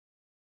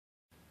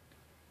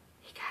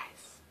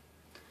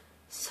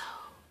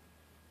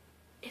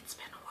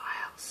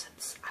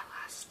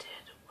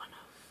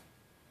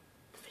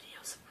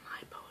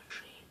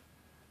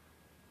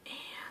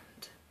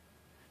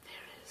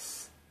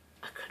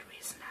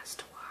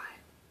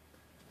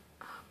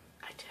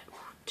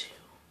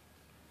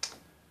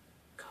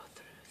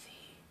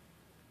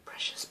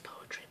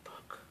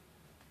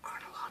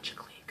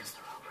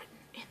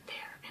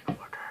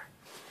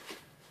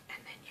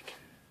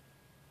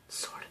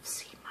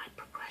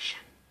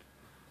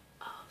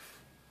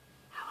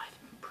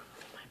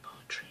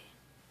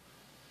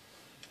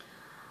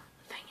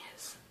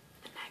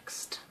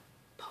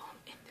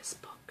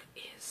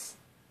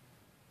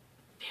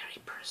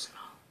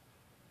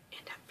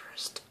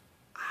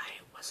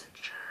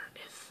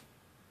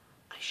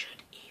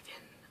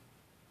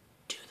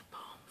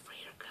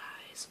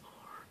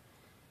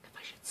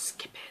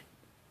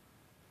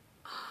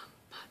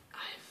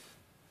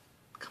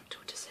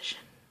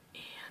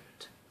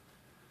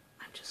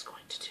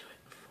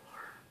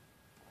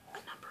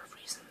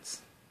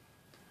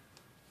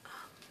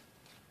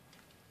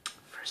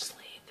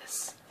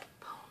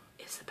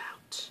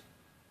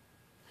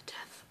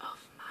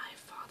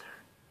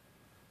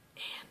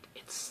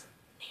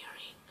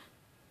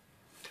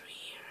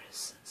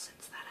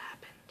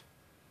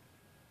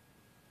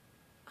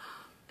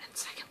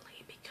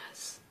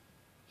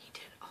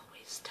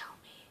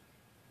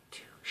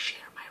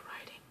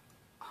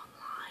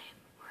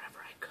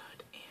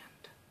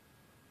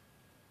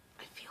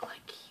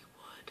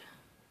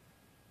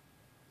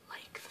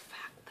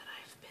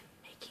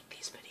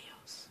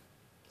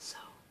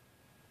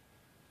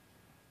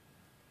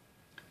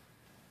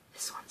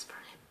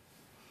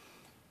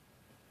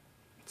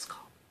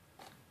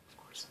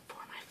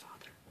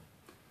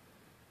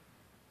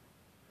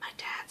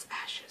Dad's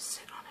ashes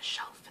sit on a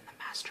shelf in the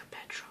master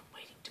bedroom,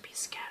 waiting to be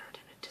scattered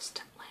in a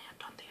distant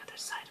land on the other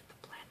side of the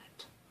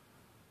planet.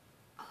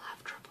 I'll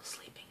have trouble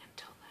sleeping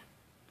until then.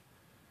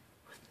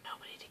 With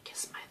nobody to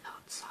kiss my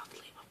thoughts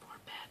softly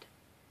before bed,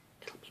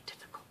 it'll be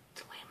difficult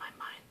to lay my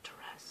mind to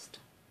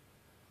rest.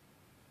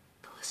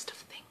 The list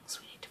of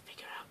things we need to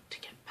figure out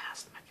to get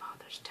past my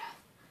father's death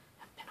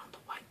have been on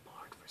the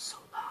whiteboard for so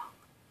long,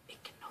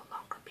 it can no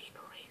longer be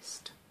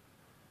erased.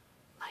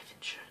 Life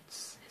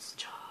insurance, his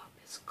job,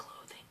 his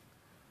clothing.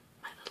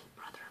 My little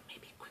brother may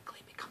be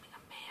quickly becoming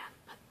a man,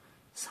 but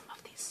some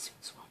of these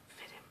suits won't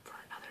fit him for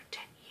another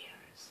 10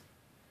 years.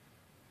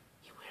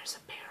 He wears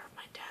a pair of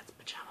my dad's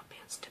pajama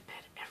pants to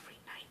bed every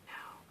night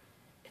now.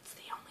 It's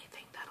the only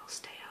thing that'll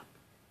stay up.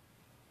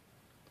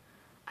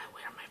 I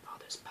wear my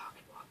father's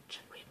pocket watch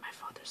and read my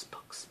father's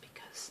books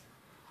because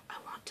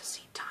I want to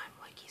see time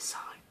like he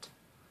saw it.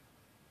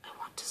 I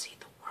want to see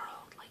the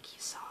world like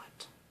he saw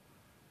it.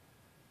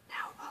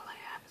 Now all I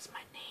have is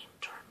my name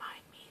to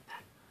remind me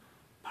that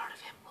part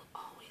of him will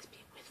always be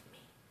with me.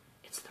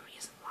 It's the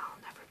reason why I'll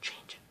never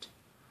change it.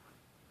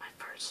 My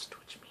first,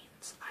 which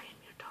means I am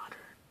your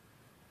daughter.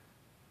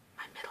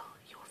 My middle,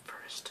 your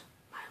first.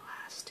 My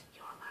last,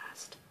 your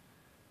last.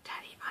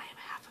 Daddy, I am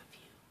half of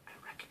you. I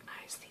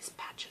recognize these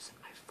patches in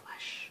my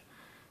flesh,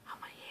 how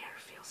my hair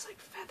feels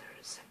like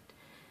feathers, and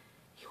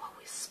you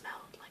always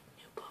smelled like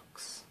new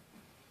books.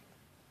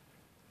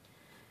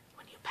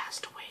 When you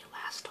passed away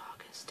last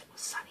August, it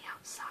was sunny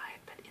outside,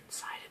 but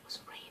inside it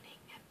was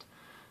raining, and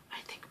I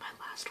think my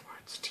last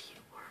words to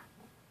you were,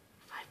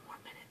 5 more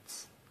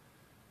minutes.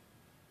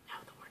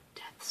 Now the word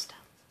death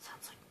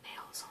sounds like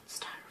nails on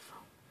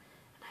styrofoam,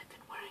 and I've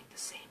been wearing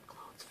the same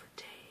clothes for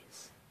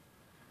days.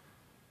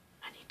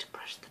 I need to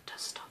brush the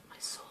dust off my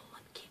soul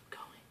and keep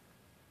going.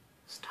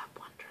 Stop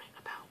wondering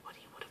about what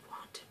he would have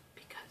wanted,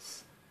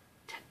 because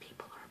dead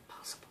people are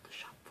impossible to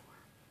shop for.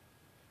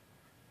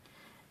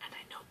 And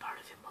I know part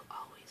of him will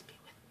always be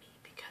with me,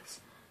 because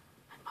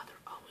my mother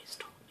always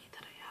told me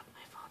that I have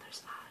my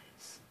father's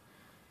eyes.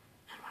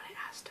 And when I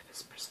asked of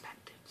his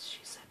perspectives,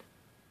 she said,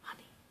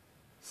 "Honey,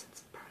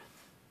 since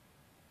birth,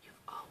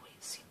 you've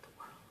always seen the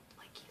world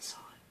like he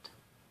saw it."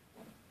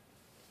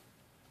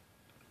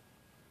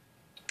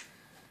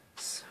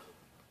 So,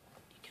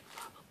 you can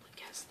probably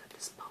guess that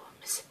this poem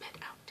is a bit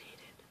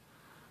outdated.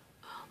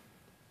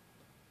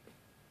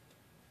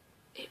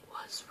 It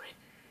was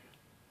written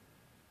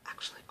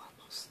actually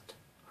almost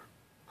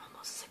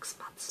 6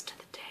 months to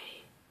the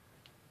day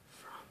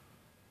from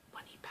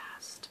when he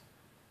passed.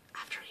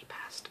 After he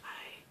passed,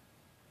 I,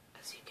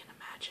 as you can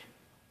imagine,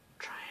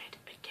 tried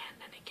again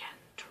and again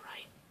to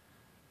write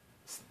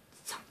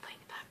something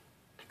that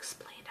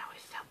explained how I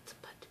felt,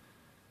 but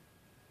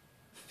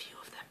few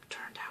of them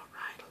turned out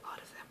right. A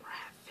lot of them were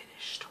half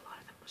finished, a lot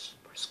of them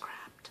were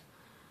scrapped,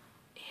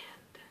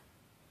 and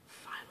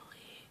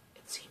finally,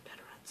 it seemed that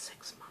around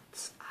 6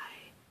 months,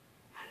 I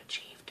had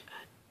achieved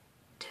a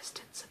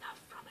distance enough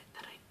from it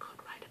that I could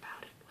write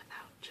about it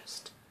without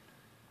just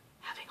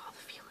having all the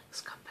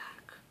feelings come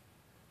back.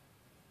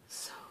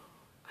 So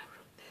I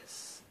wrote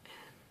this,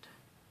 and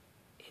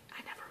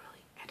I never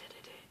really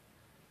edited it,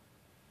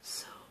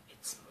 so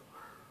it's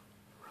more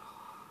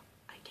raw,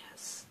 I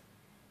guess,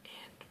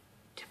 and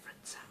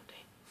different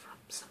sounding from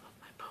some of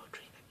my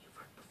poetry that you've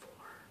heard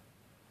before.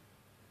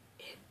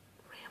 It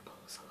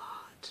rambles a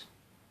lot,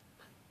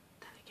 but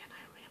then again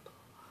I ramble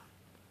a lot.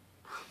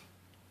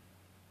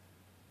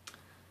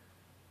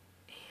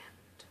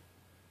 And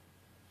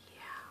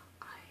yeah,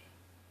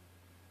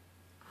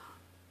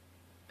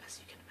 as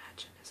you can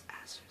imagine, his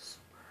ashes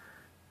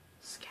were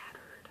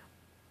scattered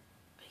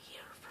a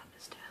year from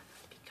his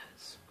death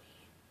because we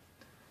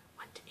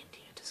went to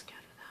India to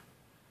scatter them.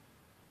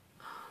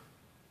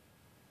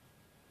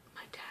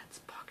 My dad's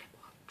pocket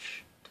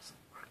watch doesn't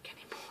work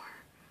anymore,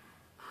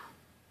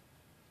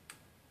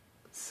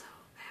 so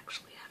I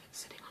actually have it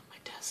sitting on my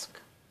desk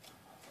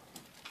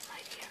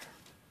right here.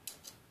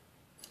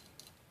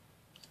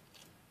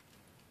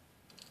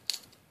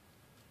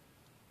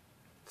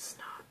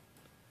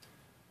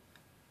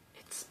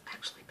 It's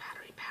actually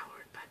battery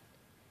powered, but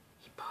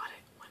he bought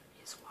it when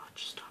his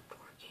watch